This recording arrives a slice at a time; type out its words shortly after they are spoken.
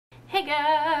Hey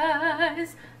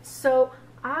guys! So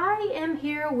I am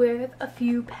here with a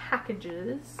few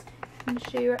packages. Let me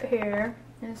show you right here.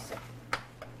 There's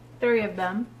 3 of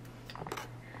them.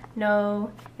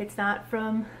 No, it's not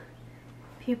from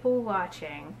people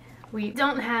watching. We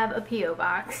don't have a P.O.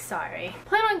 box, sorry.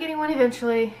 Plan on getting one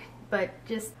eventually, but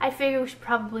just I figure we should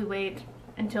probably wait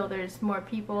until there's more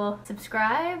people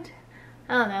subscribed.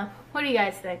 I don't know. What do you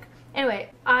guys think?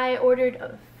 Anyway, I ordered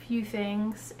a few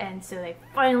things and so they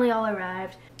finally all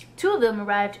arrived. 2 of them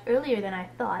arrived earlier than I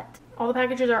thought. All the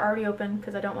packages are already open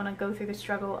because I don't want to go through the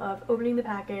struggle of opening the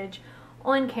package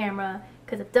on camera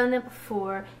because I've done that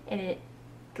before and it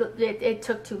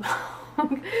took too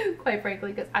long, quite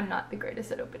frankly, because I'm not the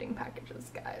greatest at opening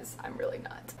packages, guys. I'm really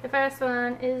not. The first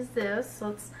one is this.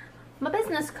 So it's my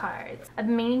business cards. I've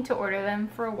been meaning to order them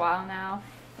for a while now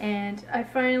and I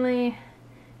finally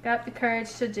got the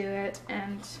courage to do it,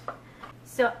 and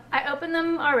so I opened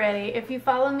them already. If you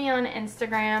follow me on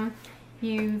Instagram,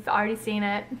 you've already seen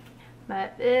it,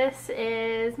 but this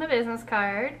is my business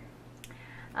card.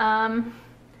 A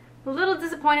little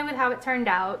disappointed with how it turned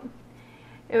out.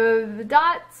 The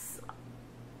dots,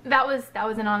 that was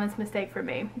an honest mistake for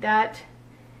me. That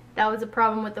was a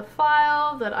problem with the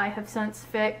file that I have since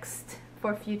fixed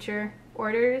for future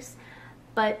orders.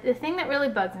 But the thing that really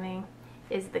bugs me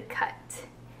is the cut.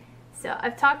 So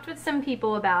I've talked with some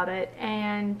people about it,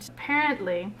 and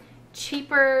apparently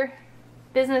cheaper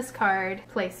business card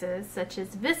places such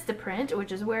as Vistaprint,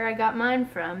 which is where I got mine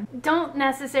from, don't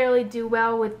necessarily do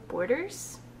well with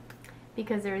borders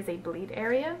because there is a bleed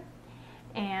area.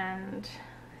 And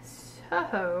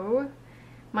so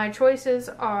my choices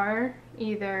are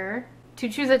either to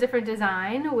choose a different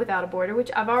design without a border, which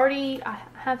I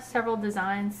have several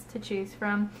designs to choose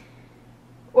from,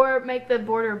 or make the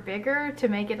border bigger to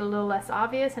make it a little less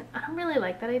obvious, and I don't really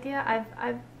like that idea.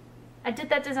 I did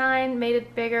that design, made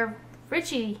it bigger.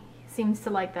 Richie seems to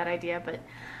like that idea, but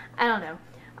I don't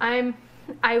know.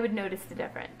 I would notice the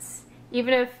difference.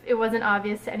 Even if it wasn't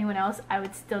obvious to anyone else, I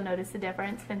would still notice the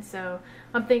difference, and so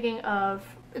I'm thinking of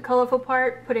the colorful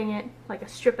part, putting it like a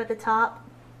strip at the top,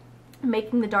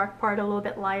 making the dark part a little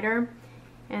bit lighter,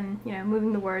 and you know,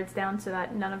 moving the words down so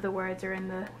that none of the words are in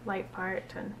the light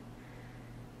part. And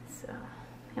so,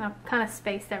 you know, kind of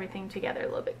spaced everything together a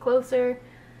little bit closer.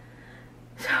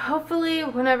 So hopefully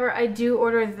whenever I do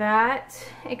order that,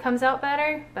 it comes out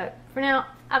better. But for now,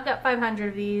 I've got 500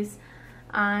 of these.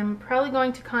 I'm probably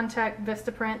going to contact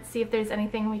Vistaprint, see if there's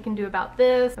anything we can do about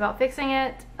this, about fixing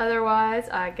it. Otherwise,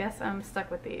 I guess I'm stuck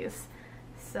with these.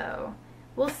 So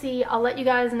we'll see. I'll let you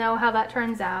guys know how that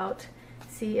turns out.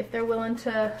 See if they're willing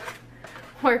to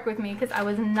work with me, because I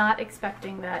was not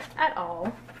expecting that at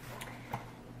all.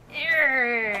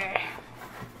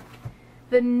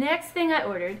 The next thing I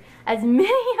ordered, as many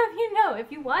of you know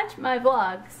if you watch my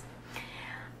vlogs,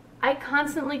 I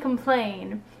constantly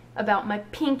complain about my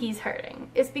pinkies hurting.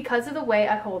 It's because of the way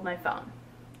I hold my phone.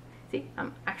 See,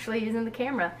 I'm actually using the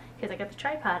camera because I got the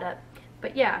tripod up.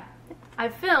 But yeah, I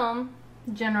film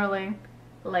generally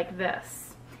like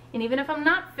this. And even if I'm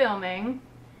not filming,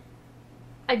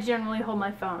 I generally hold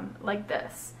my phone like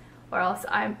this. Or else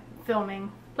I'm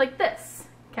filming like this.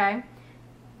 Okay?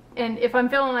 And if I'm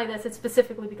filming like this, it's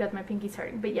specifically because my pinky's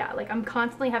hurting. But yeah, like I'm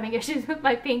constantly having issues with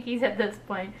my pinkies at this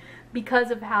point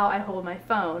because of how I hold my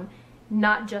phone.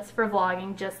 Not just for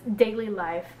vlogging, just daily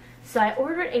life. So I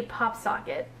ordered a pop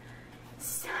socket.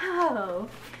 So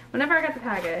whenever I got the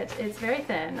package, it's very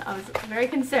thin. I was very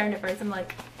concerned at first. I'm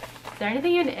like, is there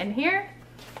anything even in here?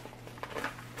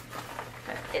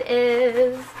 But it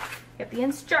is. Got the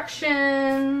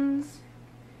instructions.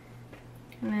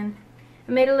 And then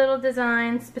I made a little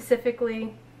design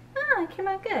specifically. Ah, it came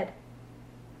out good.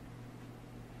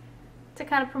 To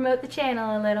kind of promote the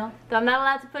channel a little. Though I'm not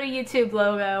allowed to put a YouTube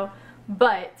logo,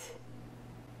 but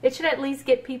it should at least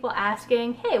get people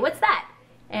asking, hey, what's that?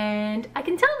 And I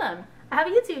can tell them I have a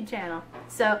YouTube channel.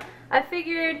 So I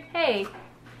figured, hey,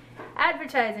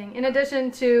 advertising in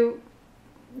addition to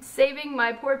saving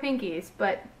my poor pinkies.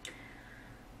 But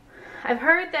I've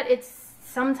heard that it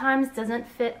sometimes doesn't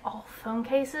fit all phone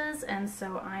cases, and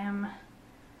so I am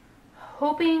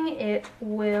hoping it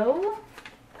will.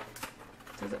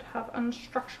 Does it have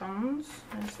instructions?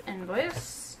 There's the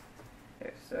invoice.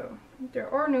 Okay, so there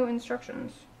are no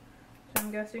instructions. So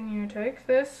I'm guessing you take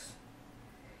this.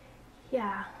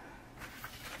 Yeah.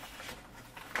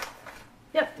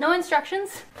 Yep, no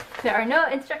instructions. There are no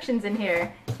instructions in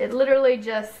here. It literally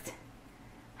just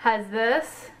has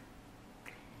this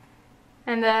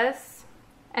and this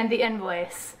and the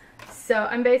invoice. So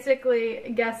I'm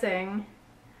basically guessing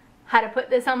how to put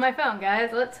this on my phone,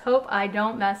 guys. Let's hope I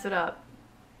don't mess it up.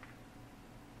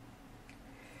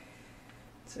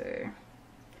 see.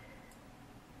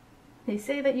 They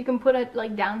say that you can put it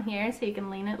like down here so you can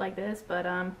lean it like this, but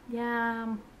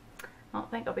yeah, I don't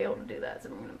think I'll be able to do that, so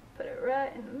I'm gonna put it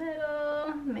right in the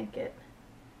middle, make it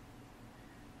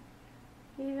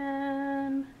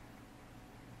even.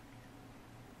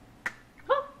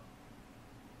 Oh!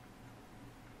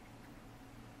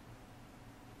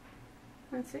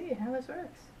 Let's see how this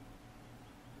works.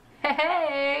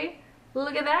 Hey!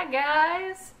 Look at that,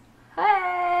 guys!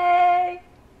 Hey!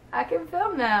 I can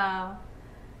film now.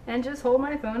 And just hold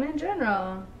my phone in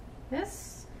general.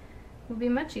 This will be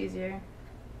much easier.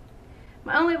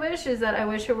 My only wish is that I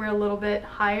wish it were a little bit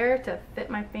higher to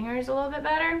fit my fingers a little bit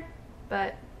better,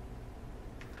 but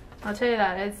I'll tell you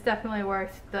that, it's definitely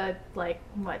worth the, like,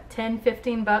 what, 10,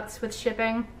 15 bucks with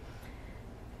shipping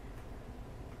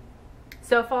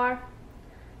so far.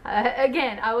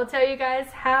 Again, I will tell you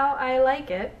guys how I like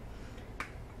it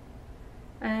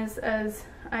as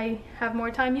I have more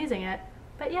time using it.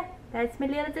 But yeah, that's my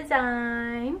little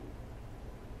design.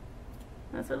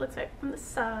 That's what it looks like from the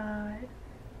side.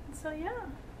 So yeah.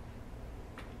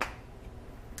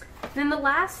 Then the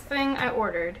last thing I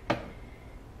ordered.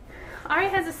 Ari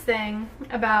has this thing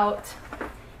about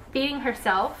feeding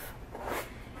herself.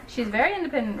 She's very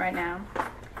independent right now.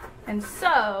 And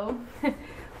so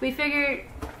we figured,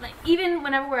 like, even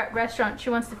whenever we're at restaurants, she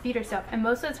wants to feed herself. And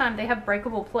most of the time they have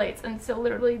breakable plates. And so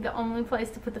literally the only place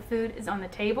to put the food is on the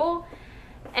table.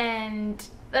 And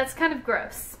that's kind of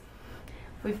gross.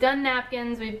 We've done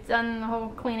napkins, we've done the whole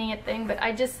cleaning it thing, but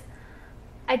I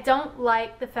don't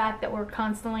like the fact that we're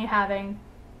constantly having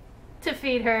to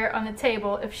feed her on the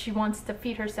table if she wants to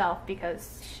feed herself,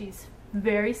 because she's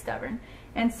very stubborn.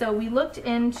 And so we looked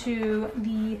into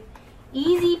the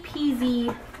Easy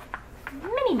Peasy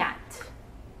Mini Mat.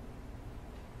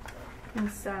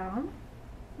 And so,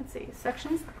 let's see,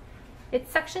 sections. It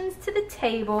sections to the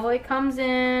table. It comes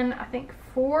in, I think,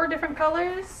 4 different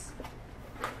colors.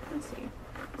 Let's see.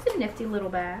 It's a nifty little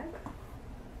bag.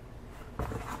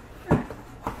 Put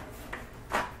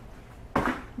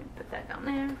that down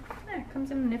there. There, it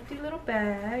comes in a nifty little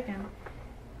bag and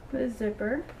with a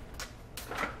zipper.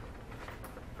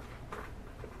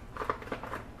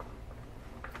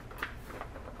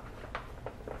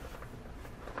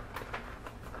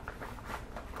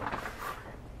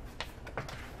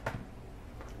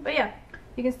 But yeah,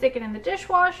 you can stick it in the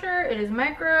dishwasher. It is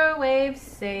microwave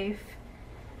safe.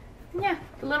 Yeah,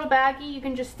 the little baggie, you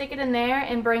can just stick it in there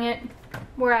and bring it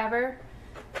wherever.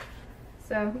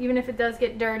 So even if it does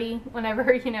get dirty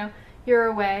whenever, you know, you're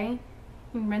away,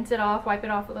 you can rinse it off, wipe it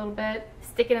off a little bit,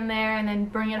 stick it in there, and then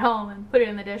bring it home and put it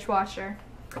in the dishwasher.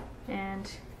 And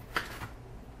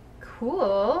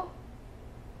cool.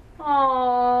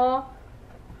 Aww.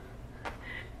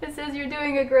 It says you're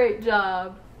doing a great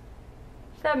job.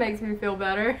 That makes me feel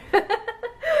better.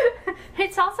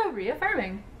 It's also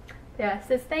reaffirming. Yeah, it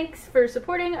says thanks for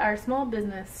supporting our small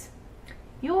business.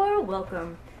 You're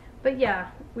welcome. But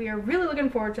yeah, we are really looking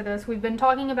forward to this. We've been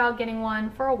talking about getting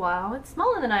one for a while. It's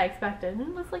smaller than I expected. It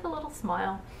looks like a little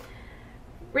smile.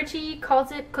 Richie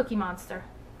calls it Cookie Monster.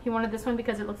 He wanted this one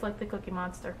because it looks like the Cookie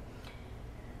Monster.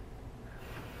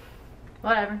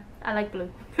 Whatever. I like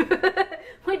blue.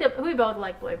 we both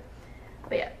like blue.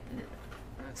 But yeah,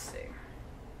 let's see.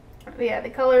 But yeah, the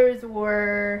colors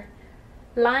were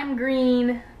lime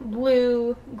green,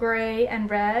 blue, gray, and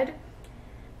red.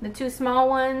 The 2 small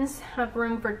ones have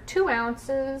room for 2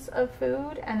 ounces of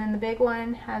food, and then the big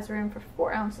one has room for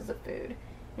 4 ounces of food.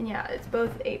 And yeah, it's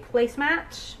both a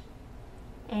placemat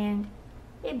and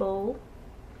a bowl.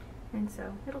 And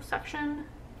so it'll suction.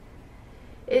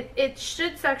 It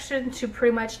should suction to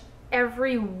pretty much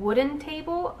every wooden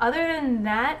table. Other than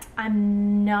that,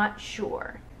 I'm not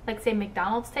sure. Like say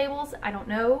McDonald's tables, I don't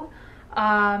know.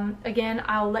 Again,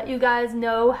 I'll let you guys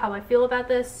know how I feel about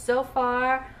this. So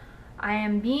far, I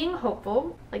am being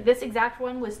hopeful. Like this exact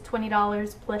one was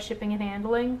 $20 plus shipping and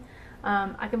handling.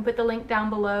 I can put the link down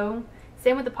below.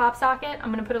 Same with the pop socket.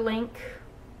 I'm gonna put a link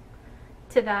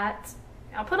to that.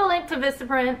 I'll put a link to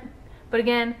Vistaprint, but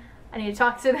again, I need to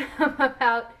talk to them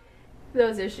about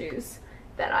those issues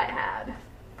that I had.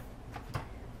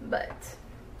 But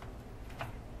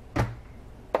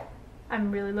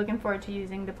I'm really looking forward to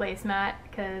using the placemat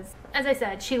because, as I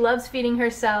said, she loves feeding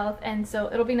herself, and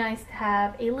so it'll be nice to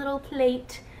have a little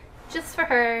plate just for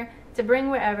her to bring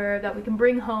wherever, that we can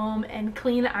bring home and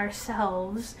clean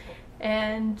ourselves,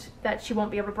 and that she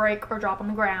won't be able to break or drop on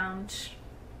the ground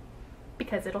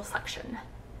because it'll suction.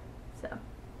 So,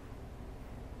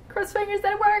 cross fingers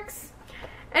that it works.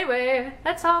 Anyway,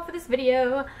 that's all for this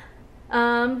video.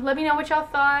 Let me know what y'all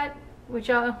thought.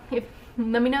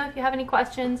 Let me know if you have any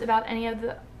questions about any of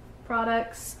the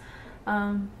products.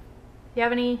 If you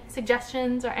have any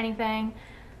suggestions or anything,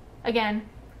 again,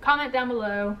 comment down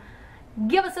below.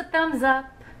 Give us a thumbs up.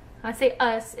 I say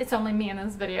us, it's only me in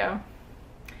this video.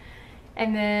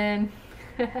 And then,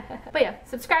 but yeah,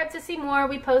 subscribe to see more.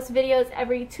 We post videos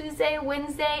every Tuesday,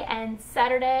 Wednesday, and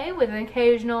Saturday with an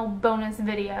occasional bonus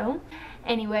video.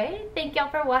 Anyway, thank y'all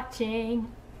for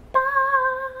watching.